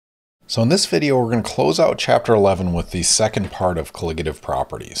So in this video, we're going to close out chapter 11 with the second part of colligative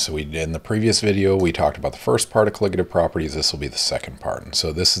properties. So in the previous video, we talked about the first part of colligative properties. This will be the second part. And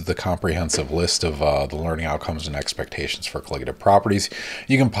so this is the comprehensive list of the learning outcomes and expectations for colligative properties.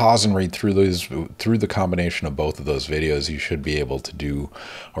 You can pause and read through the combination of both of those videos. You should be able to do,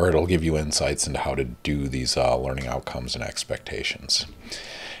 or it'll give you insights into how to do these learning outcomes and expectations.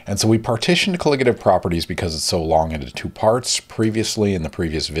 And so we partitioned colligative properties because it's so long into two parts. Previously, in the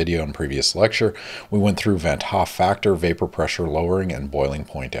previous video and previous lecture, we went through Van 't Hoff factor, vapor pressure lowering, and boiling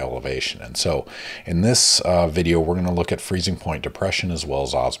point elevation. And so in this video, we're going to look at freezing point depression as well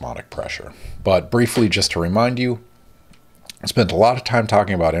as osmotic pressure. But briefly, just to remind you, I spent a lot of time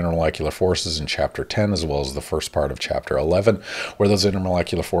talking about intermolecular forces in chapter 10 as well as the first part of chapter 11, where those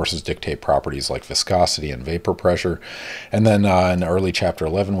intermolecular forces dictate properties like viscosity and vapor pressure. And then in early chapter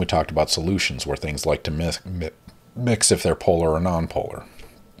 11, we talked about solutions, where things like to mix if they're polar or nonpolar.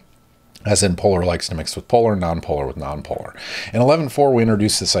 As in, polar likes to mix with polar, nonpolar with nonpolar. In 11.4, we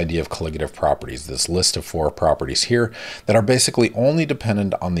introduced this idea of colligative properties, this list of 4 properties here that are basically only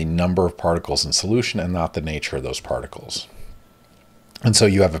dependent on the number of particles in solution and not the nature of those particles. And so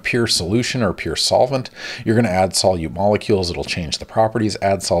you have a pure solution or a pure solvent. You're going to add solute molecules. It'll change the properties.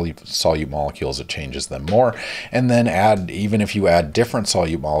 Add solute molecules, it changes them more. And then even if you add different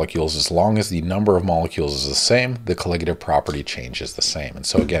solute molecules, as long as the number of molecules is the same, the colligative property changes the same. And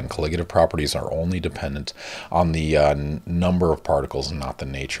so again, colligative properties are only dependent on the number of particles and not the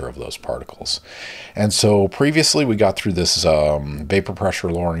nature of those particles. And so previously we got through this vapor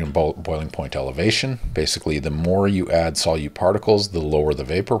pressure lowering and boiling point elevation. Basically, the more you add solute particles, the lower the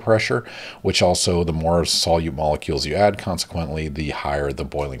vapor pressure, which also the more solute molecules you add, consequently, the higher the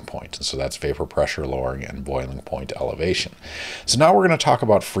boiling point. And so that's vapor pressure lowering and boiling point elevation. So now we're going to talk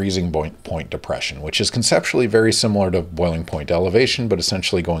about freezing point depression, which is conceptually very similar to boiling point elevation, but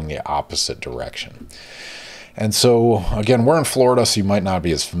essentially going the opposite direction. And so, again, we're in Florida, so you might not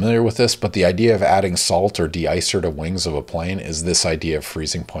be as familiar with this, but the idea of adding salt or de-icer to wings of a plane is this idea of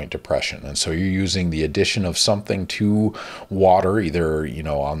freezing point depression. And so you're using the addition of something to water, either,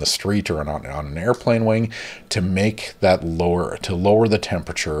 on the street or on an airplane wing, to make that lower the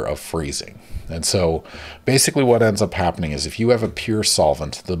temperature of freezing. And so basically what ends up happening is if you have a pure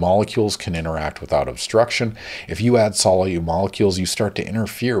solvent, the molecules can interact without obstruction. If you add solute molecules, you start to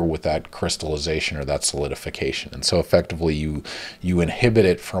interfere with that crystallization or that solidification. And so effectively you inhibit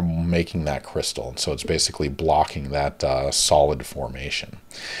it from making that crystal. And so it's basically blocking that solid formation.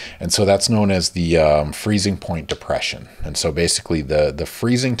 And so that's known as the freezing point depression. And so basically the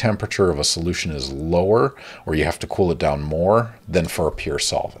freezing temperature of a solution is lower, or you have to cool it down more than for a pure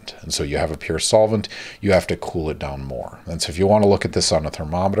solvent. And so you have a pure solvent, you have to cool it down more. And so if you want to look at this on a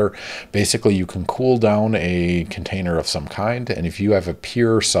thermometer, basically you can cool down a container of some kind, and if you have a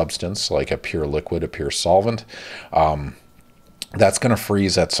pure substance, like a pure liquid, a pure solvent, that's going to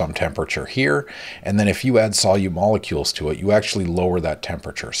freeze at some temperature here. And then if you add solute molecules to it, you actually lower that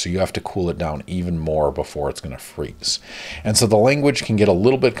temperature. So you have to cool it down even more before it's going to freeze. And so the language can get a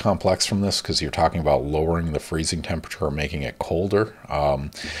little bit complex from this because you're talking about lowering the freezing temperature or making it colder.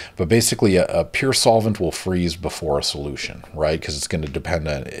 But basically a pure solvent will freeze before a solution, right? Because it's going to depend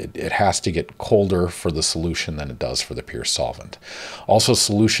on, it has to get colder for the solution than it does for the pure solvent. Also,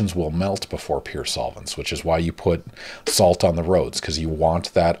 solutions will melt before pure solvents, which is why you put salt on the road, because you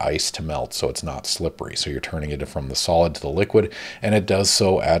want that ice to melt so it's not slippery. So you're turning it from the solid to the liquid, and it does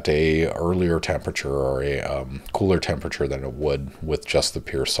so at a earlier temperature or a cooler temperature than it would with just the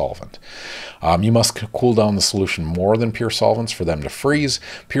pure solvent. You must cool down the solution more than pure solvents for them to freeze.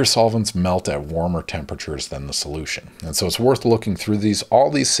 Pure solvents melt at warmer temperatures than the solution. And so it's worth looking through these. All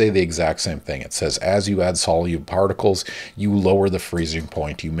these say the exact same thing. It says as you add solute particles, you lower the freezing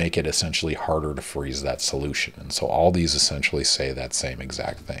point. You make it essentially harder to freeze that solution. And so all these essentially say that same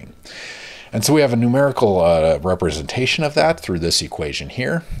exact thing. And so we have a numerical representation of that through this equation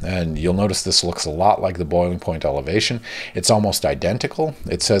here. And you'll notice this looks a lot like the boiling point elevation. It's almost identical.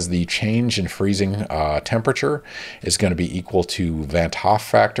 It says the change in freezing temperature is going to be equal to Van 't Hoff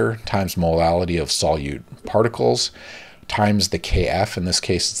factor times molality of solute particles times the Kf. In this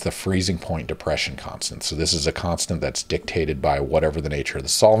case, it's the freezing point depression constant. So this is a constant that's dictated by whatever the nature of the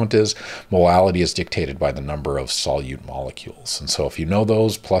solvent is. Molality is dictated by the number of solute molecules. And so if you know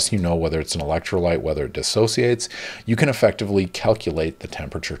those, plus you know whether it's an electrolyte, whether it dissociates, you can effectively calculate the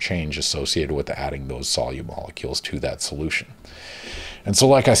temperature change associated with adding those solute molecules to that solution. And so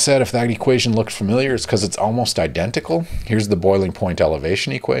like I said, if that equation looked familiar, it's because it's almost identical. Here's the boiling point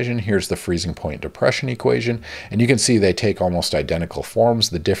elevation equation. Here's the freezing point depression equation. And you can see they take almost identical forms.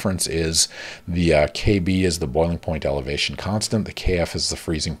 The difference is the Kb is the boiling point elevation constant. The Kf is the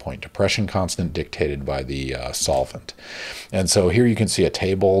freezing point depression constant dictated by the solvent. And so here you can see a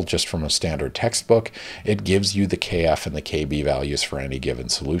table just from a standard textbook. It gives you the Kf and the Kb values for any given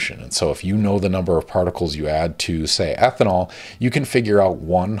solution. And so if you know the number of particles you add to, say, ethanol, you can figure out,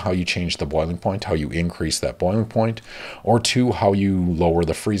 one, how you change the boiling point, how you increase that boiling point, or two, how you lower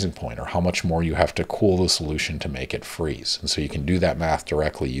the freezing point, or how much more you have to cool the solution to make it freeze. And so you can do that math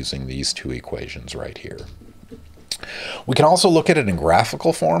directly using these two equations right here. We can also look at it in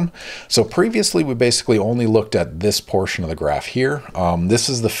graphical form. So previously we basically only looked at this portion of the graph here. This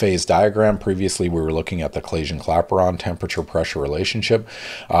is the phase diagram. Previously we were looking at the Clapeyron temperature pressure relationship,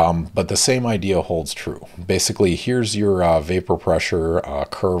 but the same idea holds true. Basically here's your vapor pressure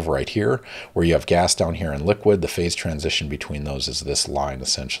curve right here, where you have gas down here and liquid. The phase transition between those is this line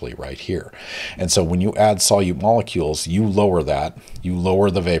essentially right here. And so when you add solute molecules, you lower that. You lower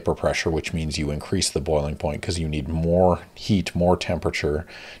the vapor pressure, which means you increase the boiling point because you need more heat, more temperature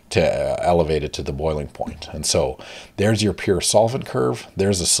to elevate it to the boiling point. And so there's your pure solvent curve.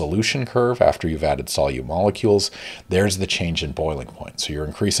 There's a solution curve after you've added solute molecules. There's the change in boiling point. So you're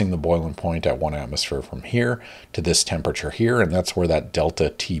increasing the boiling point at 1 atmosphere from here to this temperature here, and that's where that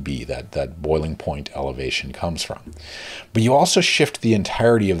delta TB, that boiling point elevation comes from. But you also shift the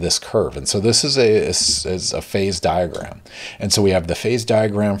entirety of this curve. And so this is a phase diagram. And so we have the phase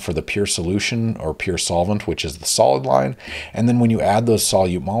diagram for the pure solution or pure solvent, which is the solid line. And then when you add those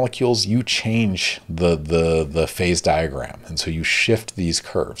solute molecules, you change the phase diagram. And so you shift these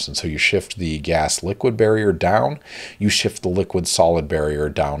curves. And so you shift the gas liquid barrier down, you shift the liquid solid barrier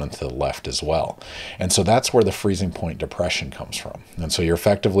down and to the left as well. And so that's where the freezing point depression comes from. And so you're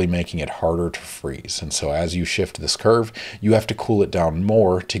effectively making it harder to freeze. And so as you shift this curve, you have to cool it down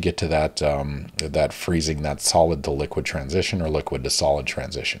more to get to that freezing, that solid to liquid transition or liquid to solid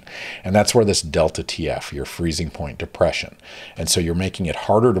transition. And that's where this delta TF, your freezing point depression. And so you're making it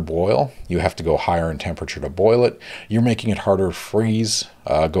harder to boil. You have to go higher in temperature to boil it. You're making it harder to freeze,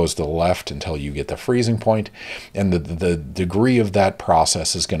 goes to the left until you get the freezing point. And the degree of that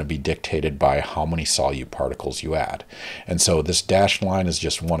process is going to be dictated by how many solute particles you add. And so this dashed line is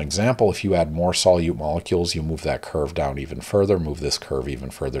just one example. If you add more solute molecules, you move that curve down even further, move this curve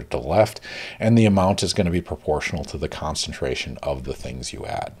even further to the left, and the amount is going to be proportional to the concentration of the things you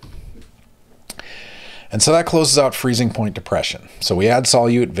add. And so that closes out freezing point depression. So we add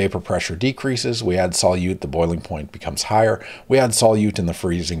solute, vapor pressure decreases. We add solute, the boiling point becomes higher. We add solute and the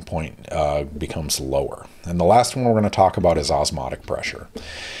freezing point becomes lower. And the last one we're going to talk about is osmotic pressure.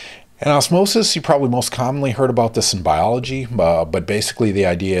 And osmosis, you probably most commonly heard about this in biology, but basically the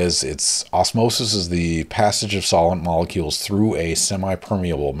idea is osmosis is the passage of solvent molecules through a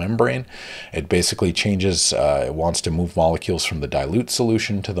semi-permeable membrane. It basically changes, it wants to move molecules from the dilute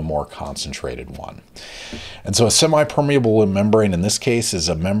solution to the more concentrated one. And so a semi-permeable membrane in this case is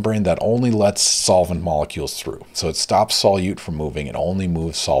a membrane that only lets solvent molecules through. So it stops solute from moving, it only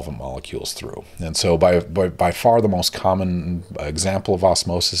moves solvent molecules through. And so by far the most common example of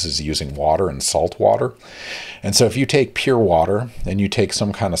osmosis is using water and salt water. And so if you take pure water and you take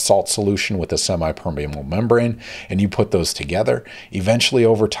some kind of salt solution with a semi-permeable membrane and you put those together, eventually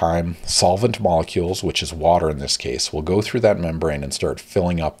over time, solvent molecules, which is water in this case, will go through that membrane and start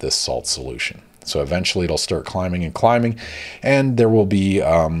filling up this salt solution. So eventually it'll start climbing and climbing, and there will be,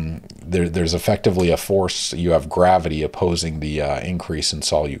 there's effectively a force, you have gravity opposing the increase in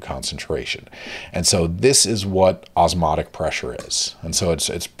solute concentration. And so this is what osmotic pressure is. And so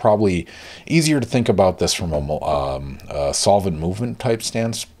it's probably easier to think about this from a solvent movement type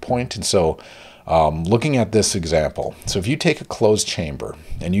standpoint. And so looking at this example, so if you take a closed chamber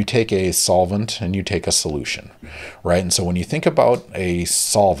and you take a solvent and you take a solution, right? And so when you think about a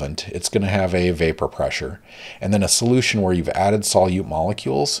solvent, it's going to have a vapor pressure, and then a solution where you've added solute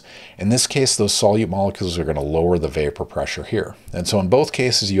molecules. In this case, those solute molecules are going to lower the vapor pressure here. And so in both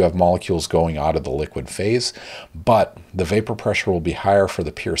cases, you have molecules going out of the liquid phase, but the vapor pressure will be higher for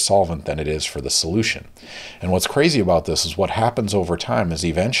the pure solvent than it is for the solution. And what's crazy about this is what happens over time is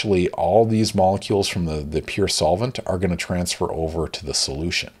eventually all these molecules from the pure solvent are going to transfer over to the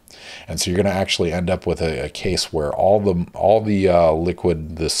solution. And so you're going to actually end up with a case where all the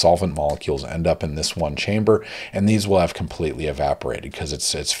liquid, the solvent molecules end up in this one chamber, and these will have completely evaporated because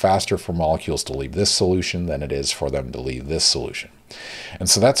it's faster for molecules to leave this solution than it is for them to leave this solution. And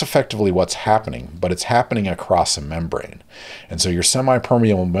so that's effectively what's happening, but it's happening across a membrane. And so your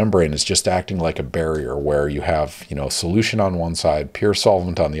semi-permeable membrane is just acting like a barrier where you have, solution on one side, pure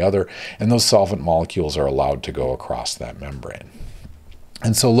solvent on the other, and those solvent molecules are allowed to go across that membrane.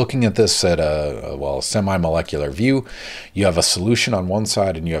 And so looking at this at a semi-molecular view, you have a solution on one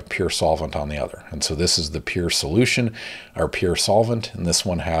side and you have pure solvent on the other. And so this is the pure solution, or pure solvent, and this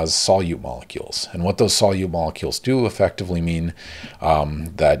one has solute molecules. And what those solute molecules do effectively mean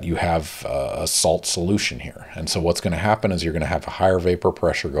that you have a salt solution here. And so what's going to happen is you're going to have a higher vapor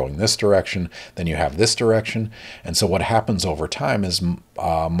pressure going this direction than you have this direction. And so what happens over time is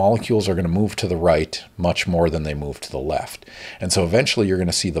molecules are going to move to the right much more than they move to the left. And so eventually you're going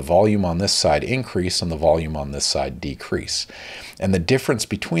to see the volume on this side increase and the volume on this side decrease. And the difference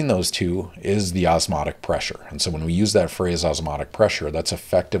between those two is the osmotic pressure. And so when we use that phrase osmotic pressure, that's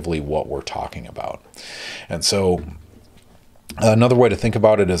effectively what we're talking about. And so another way to think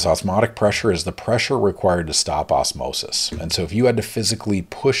about it is osmotic pressure is the pressure required to stop osmosis. And so if you had to physically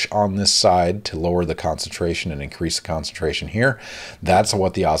push on this side to lower the concentration and increase the concentration here, that's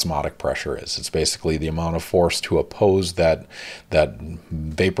what the osmotic pressure is. It's basically the amount of force to oppose that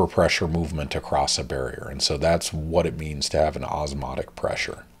vapor pressure movement across a barrier. And so that's what it means to have an osmotic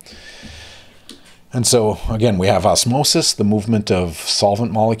pressure. And so, again, we have osmosis, the movement of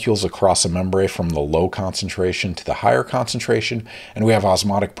solvent molecules across a membrane from the low concentration to the higher concentration, and we have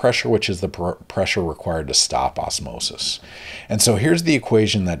osmotic pressure, which is the pressure required to stop osmosis. And so here's the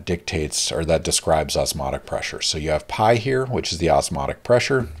equation that dictates, or that describes osmotic pressure. So you have pi here, which is the osmotic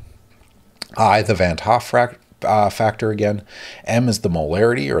pressure, I, the Van 't Hoff factor again, M is the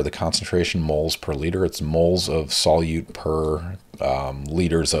molarity, or the concentration moles per liter. It's moles of solute per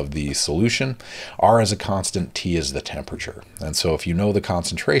liters of the solution. R is a constant, T is the temperature. And so if you know the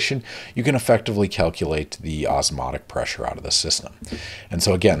concentration, you can effectively calculate the osmotic pressure out of the system. And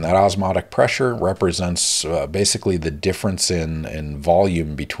so again, that osmotic pressure represents basically the difference in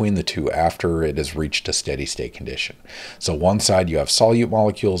volume between the two after it has reached a steady state condition. So one side you have solute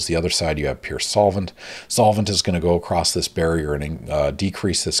molecules, the other side you have pure solvent. Solvent is going to go across this barrier and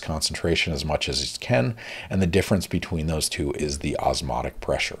decrease this concentration as much as it can, and the difference between those two is the osmotic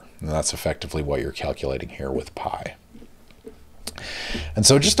pressure. And that's effectively what you're calculating here with pi. And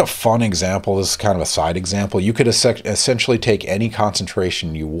so just a fun example, this is kind of a side example. You could essentially take any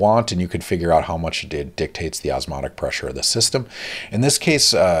concentration you want and you could figure out how much it dictates the osmotic pressure of the system. In this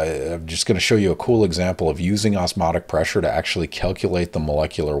case, I'm just going to show you a cool example of using osmotic pressure to actually calculate the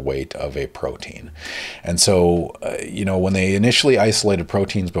molecular weight of a protein. And so, when they initially isolated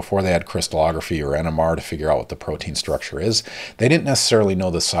proteins before they had crystallography or NMR to figure out what the protein structure is, they didn't necessarily know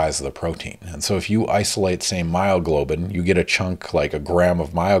the size of the protein. And so if you isolate, say, myoglobin, you get a chunk like a gram of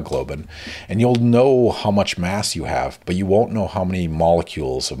myoglobin, and you'll know how much mass you have, but you won't know how many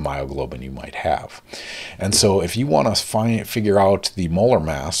molecules of myoglobin you might have. And so if you want to figure out the molar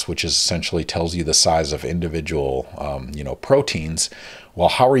mass, which is essentially tells you the size of individual proteins, well,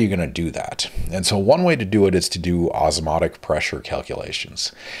 how are you going to do that? And so one way to do it is to do osmotic pressure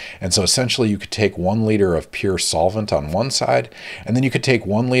calculations. And so essentially you could take 1 liter of pure solvent on one side, and then you could take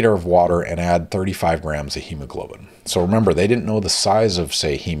 1 liter of water and add 35 grams of hemoglobin. So remember, they didn't know the size of,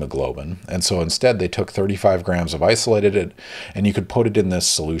 say, hemoglobin, and so instead they took 35 grams of isolated it, and you could put it in this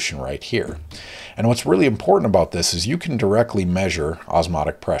solution right here. And what's really important about this is you can directly measure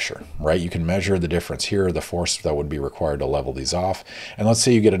osmotic pressure, right? You can measure the difference here, the force that would be required to level these off. And let's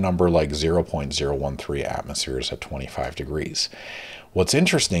say you get a number like 0.013 atmospheres at 25 degrees. What's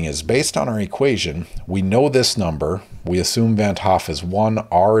interesting is based on our equation, we know this number, we assume Van 't Hoff is 1,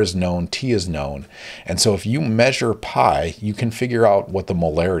 R is known, T is known, and so if you measure pi, you can figure out what the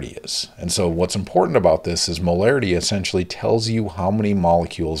molarity is. And so what's important about this is molarity essentially tells you how many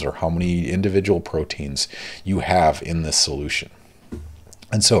molecules or how many individual proteins you have in this solution.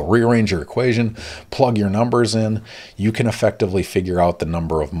 And so rearrange your equation, plug your numbers in, you can effectively figure out the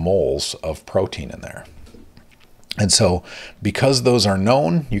number of moles of protein in there. And so because those are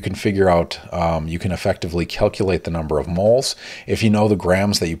known, you can figure out, you can effectively calculate the number of moles. If you know the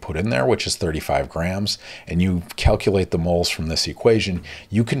grams that you put in there, which is 35 grams, and you calculate the moles from this equation,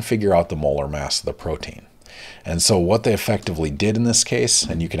 you can figure out the molar mass of the protein. And so what they effectively did in this case,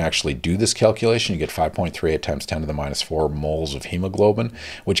 and you can actually do this calculation, you get 5.38 times 10 to the minus 4 moles of hemoglobin,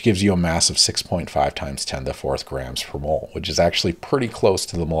 which gives you a mass of 6.5 times 10 to the 4th grams per mole, which is actually pretty close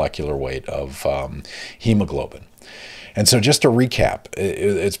to the molecular weight of hemoglobin. And so just to recap,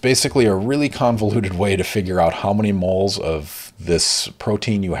 it's basically a really convoluted way to figure out how many moles of this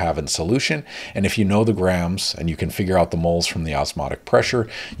protein you have in solution. And if you know the grams and you can figure out the moles from the osmotic pressure,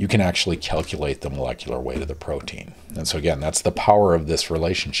 you can actually calculate the molecular weight of the protein. And so again, that's the power of this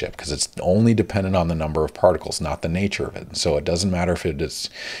relationship, because it's only dependent on the number of particles, not the nature of it. And so it doesn't matter if it is,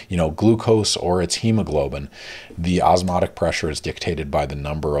 glucose or it's hemoglobin. The osmotic pressure is dictated by the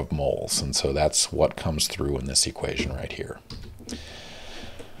number of moles. And so that's what comes through in this equation right here.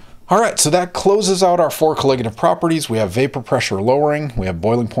 All right, so that closes out our 4 colligative properties. We have vapor pressure lowering, we have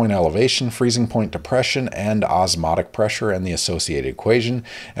boiling point elevation, freezing point depression, and osmotic pressure and the associated equation.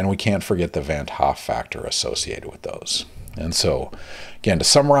 And we can't forget the Van 't Hoff factor associated with those. And so, again, to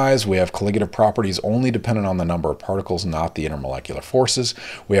summarize, we have colligative properties only dependent on the number of particles, not the intermolecular forces.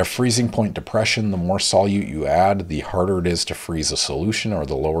 We have freezing point depression. The more solute you add, the harder it is to freeze a solution, or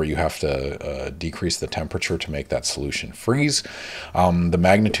the lower you have to decrease the temperature to make that solution freeze. The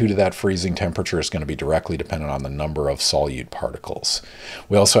magnitude of that freezing temperature is going to be directly dependent on the number of solute particles.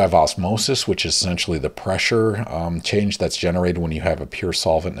 We also have osmosis, which is essentially the pressure change that's generated when you have a pure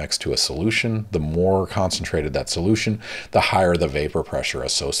solvent next to a solution. The more concentrated that solution, the higher the vapor pressure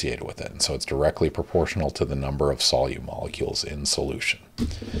associated with it. And so it's directly proportional to the number of solute molecules in solution.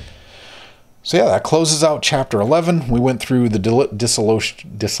 So yeah, that closes out chapter 11. We went through the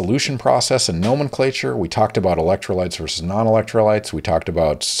dissolution process and nomenclature. We talked about electrolytes versus non-electrolytes. We talked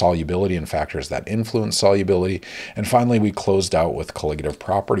about solubility and factors that influence solubility. And finally, we closed out with colligative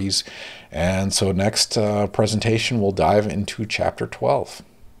properties. And so next presentation, we'll dive into chapter 12.